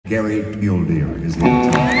Gary Mule Deer is here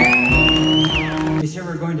tonight. They said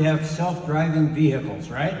we're going to have self-driving vehicles,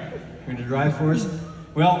 right? You're going to drive for us?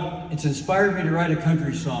 Well, it's inspired me to write a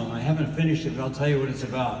country song. I haven't finished it, but I'll tell you what it's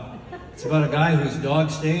about. It's about a guy whose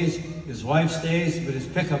dog stays, his wife stays, but his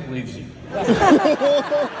pickup leaves him.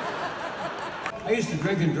 I used to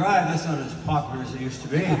drink and drive. That's not as popular as it used to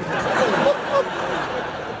be.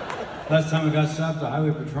 Last time I got stopped, the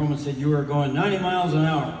highway patrolman said, "You were going 90 miles an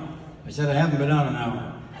hour." I said, "I haven't been out an hour."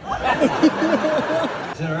 He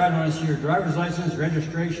said, "All right, I want to see your driver's license,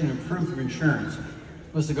 registration, and proof of insurance."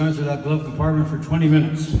 Must have gone through that glove compartment for 20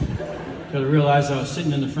 minutes until I realized I was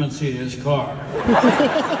sitting in the front seat of his car.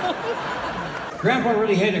 Grandpa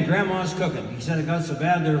really hated Grandma's cooking. He said it got so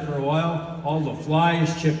bad there for a while, all the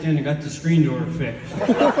flies chipped in and got the screen door fixed.